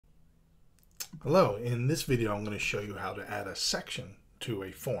Hello, in this video I'm going to show you how to add a section to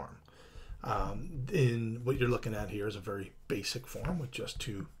a form. In what you're looking at here is a very basic form with just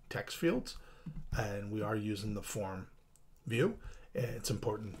two text fields, and we are using the form view. It's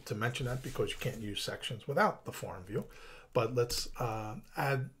important to mention that because you can't use sections without the form view. But let's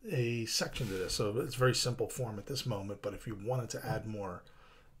add a section to this. So it's a very simple form at this moment, but if you wanted to add more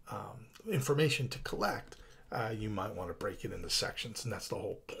information to collect, you might want to break it into sections, and that's the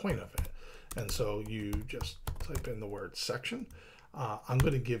whole point of it. And so you just type in the word section. I'm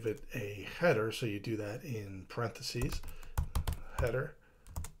going to give it a header, so you do that in parentheses, header,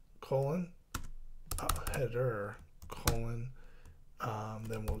 colon, header, colon,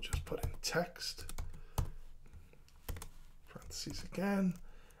 then we'll just put in text, parentheses again,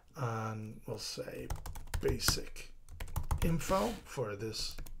 and we'll say basic info for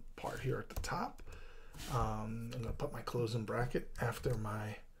this part here at the top. I'm going to put my closing bracket after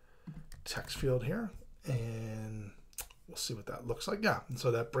my text field here, and we'll see what that looks like. Yeah, and so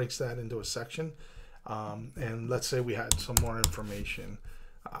that breaks that into a section. And let's say we had some more information.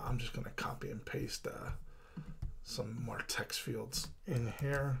 I'm just going to copy and paste some more text fields in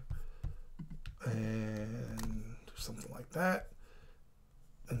here and do something like that.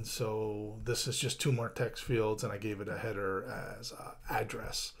 And so this is just two more text fields, and I gave it a header as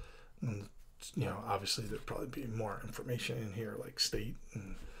address. And you know, obviously there'd probably be more information in here like state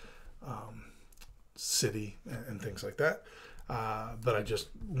and city and things like that. But I just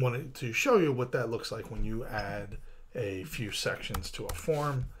wanted to show you what that looks like when you add a few sections to a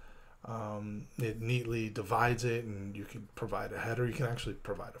form. It neatly divides it, and you can provide a header. You can actually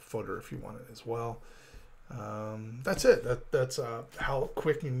provide a footer if you want it as well. That's it. That's how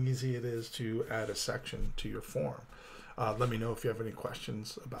quick and easy it is to add a section to your form. Let me know if you have any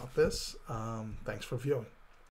questions about this. Thanks for viewing.